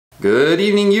Good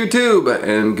evening, YouTube,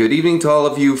 and good evening to all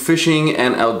of you fishing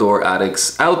and outdoor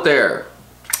addicts out there.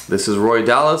 This is Roy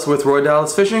Dallas with Roy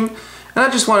Dallas Fishing, and I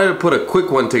just wanted to put a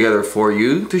quick one together for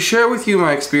you to share with you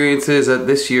my experiences at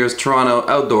this year's Toronto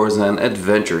Outdoors and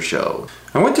Adventure Show.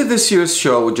 I went to this year's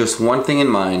show with just one thing in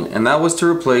mind, and that was to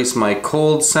replace my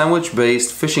cold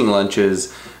sandwich-based fishing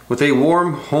lunches with a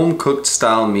warm home-cooked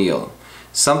style meal.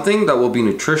 Something that will be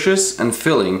nutritious and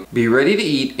filling, be ready to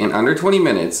eat in under 20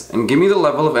 minutes, and give me the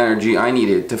level of energy I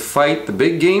needed to fight the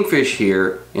big game fish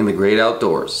here in the great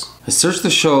outdoors. I searched the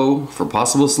show for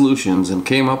possible solutions and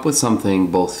came up with something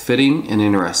both fitting and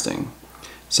interesting.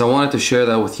 So I wanted to share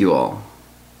that with you all.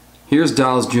 Here's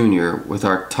Dallas Jr. with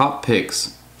our top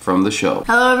picks from the show.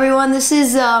 Hello everyone, this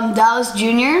is Dallas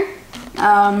Jr.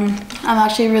 I'm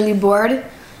actually really bored.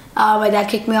 My dad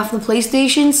kicked me off the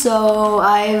PlayStation, so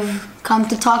I've come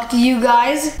to talk to you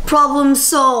guys. Problem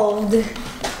solved.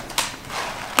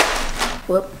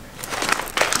 Whoop.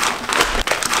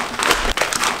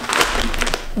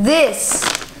 This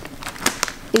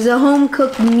is a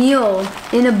home-cooked meal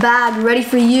in a bag ready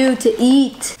for you to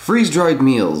eat. Freeze-dried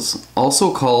meals,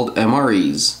 also called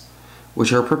MREs,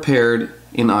 which are prepared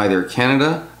in either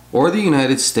Canada or the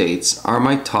United States, are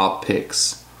my top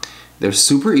picks. They're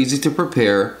super easy to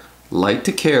prepare, light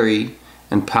to carry,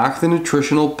 and pack the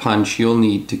nutritional punch you'll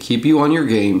need to keep you on your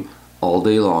game all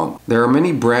day long. There are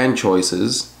many brand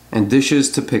choices and dishes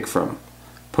to pick from.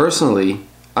 Personally,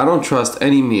 I don't trust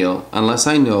any meal unless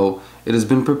I know it has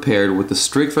been prepared with the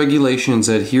strict regulations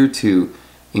adhered to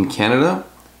in Canada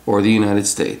or the United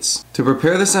States. To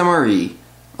prepare this MRE,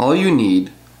 all you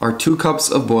need are 2 cups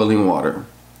of boiling water.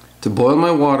 To boil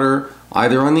my water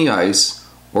either on the ice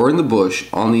or in the bush,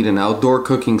 I'll need an outdoor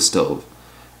cooking stove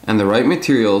and the right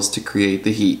materials to create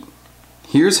the heat.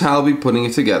 Here's how I'll be putting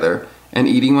it together and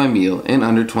eating my meal in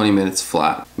under 20 minutes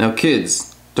flat. Now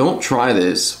kids, don't try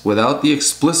this without the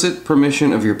explicit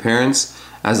permission of your parents,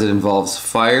 as it involves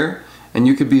fire and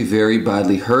you could be very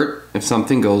badly hurt if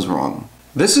something goes wrong.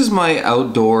 This is my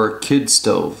outdoor kid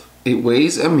stove. It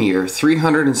weighs a mere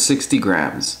 360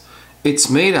 grams.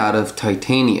 It's made out of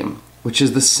titanium, which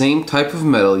is the same type of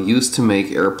metal used to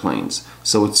make airplanes,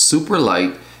 so it's super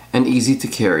light and easy to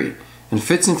carry, and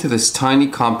fits into this tiny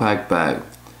compact bag.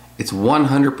 It's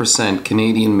 100%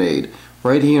 Canadian made,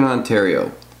 right here in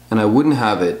Ontario, and I wouldn't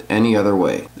have it any other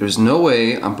way. There's no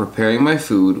way I'm preparing my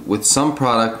food with some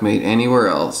product made anywhere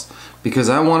else, because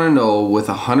I want to know with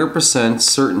 100%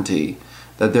 certainty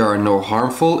that there are no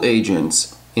harmful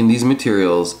agents in these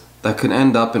materials that could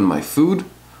end up in my food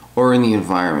or in the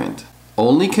environment.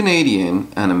 Only Canadian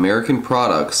and American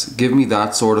products give me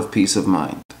that sort of peace of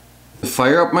mind. To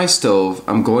fire up my stove,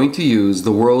 I'm going to use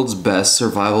the world's best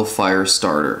survival fire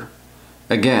starter.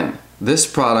 Again, this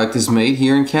product is made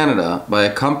here in Canada by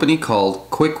a company called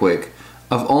Quick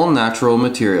of all natural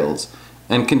materials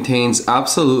and contains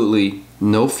absolutely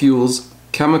no fuels,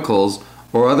 chemicals,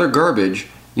 or other garbage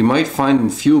you might find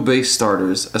in fuel-based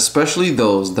starters, especially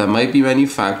those that might be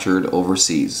manufactured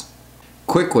overseas.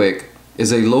 Quick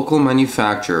is a local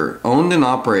manufacturer owned and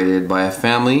operated by a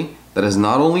family that has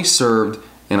not only served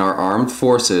in our armed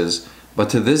forces, but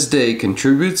to this day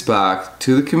contributes back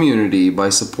to the community by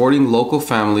supporting local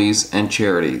families and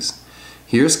charities.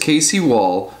 Here's Casey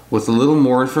Wall with a little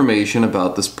more information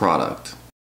about this product.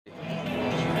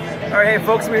 Alright, hey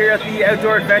folks, we're here at the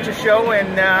Outdoor Adventure Show,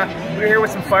 and we're here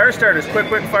with some fire starters, quick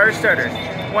fire starters.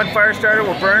 One fire starter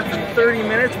will burn for 30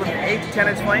 minutes with an 8 to 10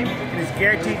 inch flame. It is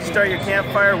guaranteed to start your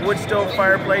campfire, wood stove,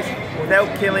 fireplace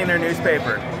without killing our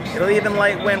newspaper. It'll even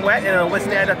light when wet, and it'll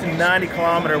withstand up to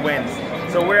 90-kilometer winds.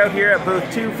 So we're out here at booth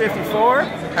 254,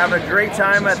 having a great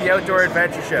time at the Outdoor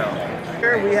Adventure Show.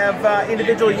 Here we have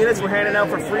individual units we're handing out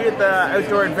for free at the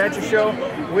Outdoor Adventure Show.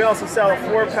 We also sell a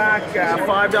 4-pack,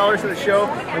 $5 for the show,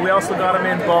 and we also got them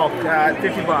in bulk,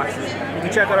 50 boxes. You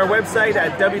can check out our website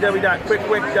at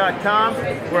www.quickwick.com.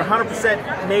 We're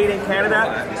 100% made in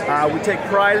Canada. We take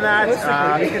pride in that,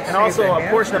 and also a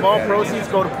portion of all proceeds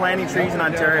go to planting trees in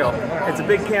Ontario. It's a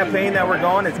big campaign that we're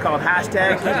going. It's called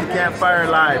hashtag Keep the Campfire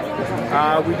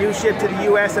Alive. We do ship to the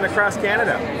US and across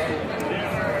Canada.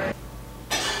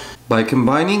 By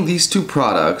combining these two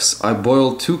products, I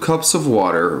boiled 2 cups of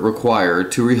water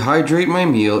required to rehydrate my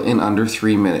meal in under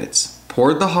 3 minutes.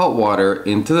 Poured the hot water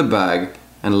into the bag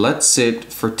and let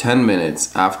sit for 10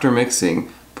 minutes after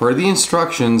mixing per the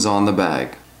instructions on the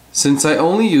bag. Since I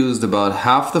only used about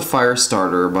half the fire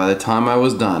starter by the time I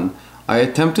was done, I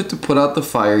attempted to put out the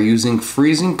fire using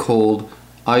freezing cold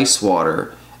ice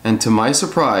water, and to my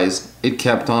surprise, it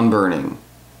kept on burning.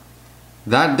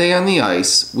 That day on the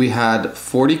ice, we had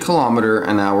 40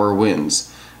 km/h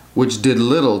winds, which did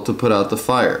little to put out the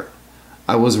fire.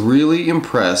 I was really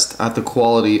impressed at the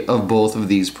quality of both of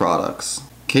these products.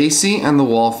 Casey and the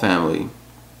Wall family,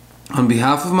 on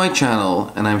behalf of my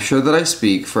channel, and I'm sure that I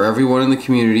speak for everyone in the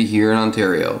community here in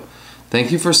Ontario,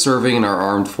 thank you for serving in our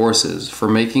armed forces, for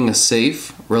making a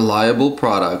safe, reliable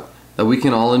product that we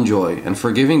can all enjoy, and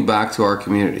for giving back to our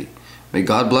community. May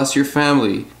God bless your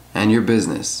family and your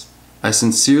business. I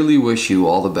sincerely wish you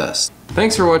all the best.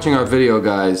 Thanks for watching our video,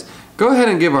 guys. Go ahead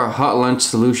and give our hot lunch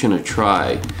solution a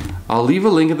try. I'll leave a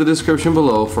link in the description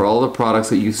below for all the products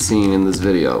that you've seen in this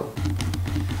video.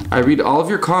 I read all of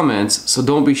your comments, so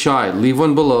don't be shy. Leave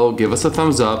one below, give us a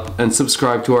thumbs up, and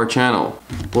subscribe to our channel.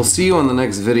 We'll see you on the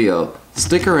next video.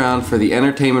 Stick around for the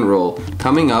entertainment roll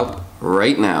coming up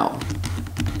right now.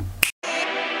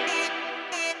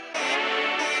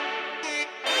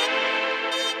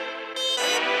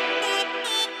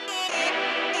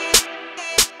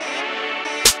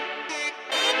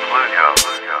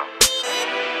 Pluto.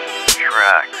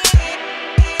 Tracks.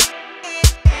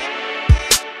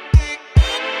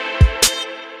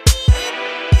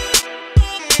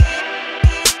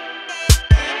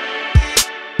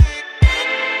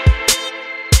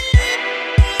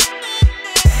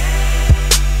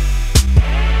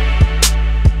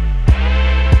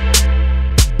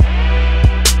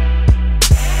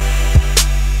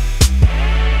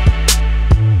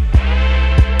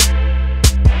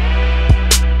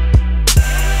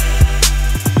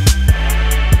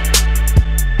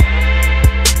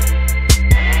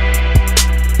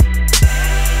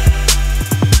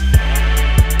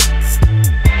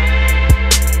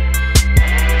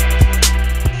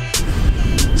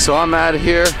 So I'm out of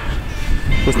here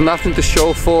with nothing to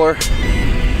show for.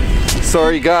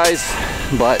 Sorry guys,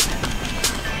 but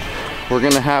we're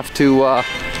gonna have to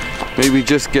maybe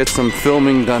just get some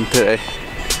filming done today.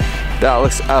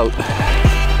 Dallas out.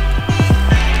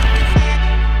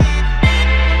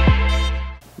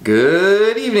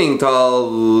 Good evening, tall.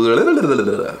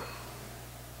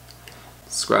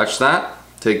 Scratch that.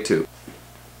 Take two.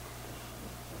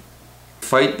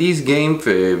 Fight these game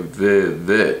Damn.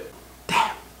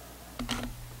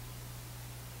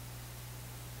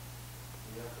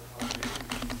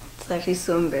 It's actually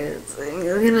so embarrassing.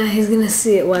 He's gonna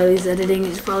see it while he's editing.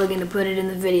 He's probably gonna put it in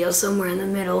the video somewhere in the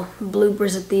middle.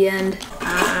 Bloopers at the end.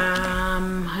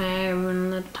 I'm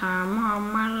having the time of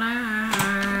my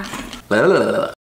life.